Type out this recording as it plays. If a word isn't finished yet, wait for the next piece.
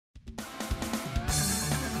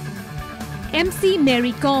MC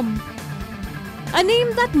Mary Kom. A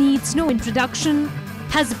name that needs no introduction,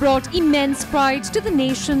 has brought immense pride to the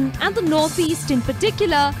nation and the Northeast in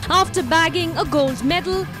particular after bagging a gold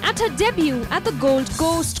medal at her debut at the Gold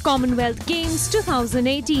Coast Commonwealth Games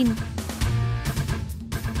 2018.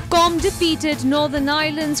 Kom defeated Northern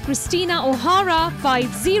Ireland's Christina O'Hara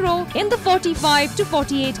 5-0 in the 45 to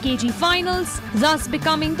 48 kg finals, thus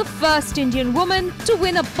becoming the first Indian woman to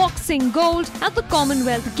win a boxing gold at the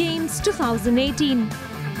Commonwealth Games 2018.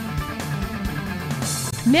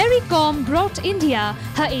 Mary Kom brought India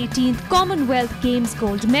her 18th Commonwealth Games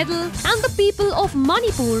gold medal, and the people of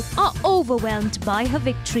Manipur are overwhelmed by her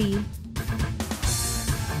victory.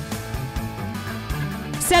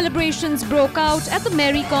 Celebrations broke out at the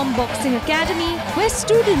Mary Kom Boxing Academy, where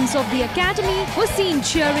students of the academy were seen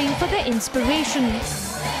cheering for their inspiration.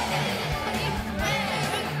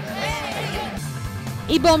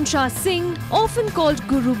 Ibomcha Singh, often called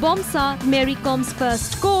Guru Bomsa, Mary Kom's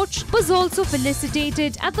first coach, was also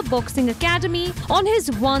felicitated at the Boxing Academy on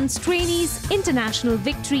his once trainee's international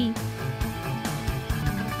victory.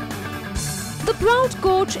 The proud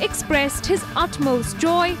coach expressed his utmost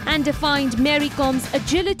joy and defined Mary Kom's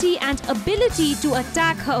agility and ability to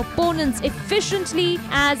attack her opponents efficiently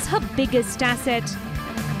as her biggest asset.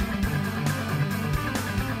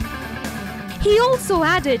 He also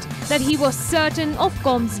added that he was certain of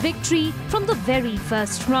Kom's victory from the very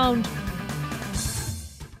first round.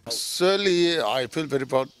 Certainly, I feel very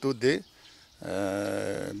proud today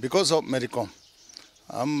because of Mary Kom.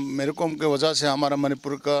 Mary Kom के वजह से हमारा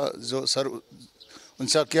मणिपुर का जो sir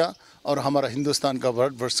ऊंचा किया और हमारा हिंदुस्तान का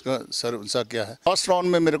भारतवर्ष का सर ऊंचा किया है। फर्स्ट राउंड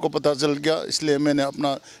में मेरे को पता चल गया, इसलिए मैंने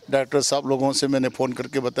अपना डायरेक्टर साहब लोगों से मैंने फ़ोन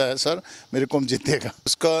करके बताया सर मेरी कॉम जीतेगा।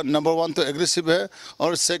 उसका नंबर 1 तो एग्रेसिव है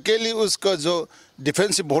और सेकेंडली उसका जो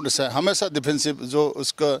डिफेंसिव बहुत है, हमेशा डिफेंसिव, जो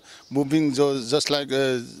उसका मूविंग जो just like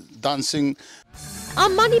dancing. Our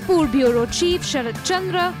Manipur Bureau Chief Sharat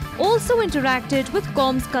Chandra also interacted with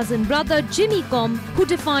Kom's cousin brother Jimmy Kom, who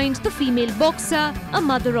defined the female boxer, a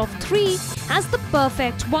mother of 3, as the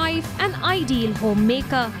perfect wife and ideal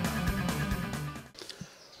homemaker.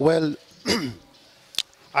 Well,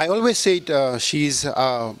 I always say she's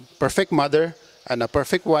a perfect mother and a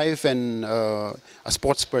perfect wife and a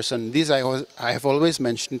sports person. This I have always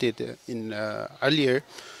mentioned it in earlier.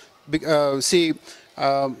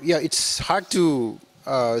 Yeah, it's hard to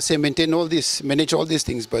maintain all this, manage all these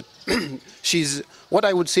things, but what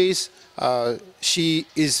I would say is she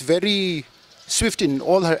is very swift in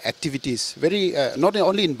all her activities, very not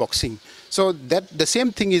only in boxing. So that the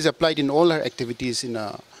same thing is applied in all her activities in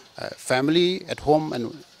a family, at home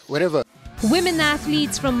and wherever. Women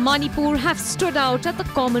athletes from Manipur have stood out at the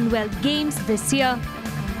Commonwealth Games this year.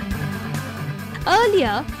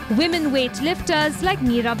 Earlier, women weightlifters like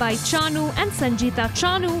Mirabai Chanu and Sanjita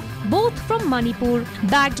Chanu, both from Manipur,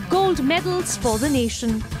 bagged gold medals for the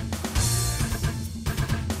nation.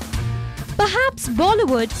 Perhaps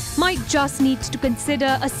Bollywood might just need to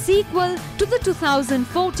consider a sequel to the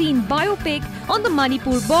 2014 biopic on the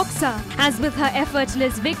Manipur boxer, as with her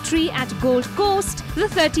effortless victory at Gold Coast, the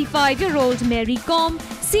 35-year-old Mary Kom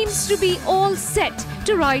seems to be all set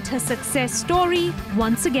to write her success story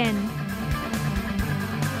once again.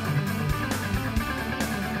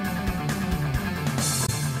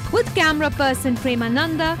 With camera person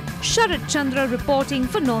Premananda, Sharat Chandra reporting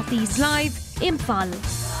for Northeast Live, Imphal.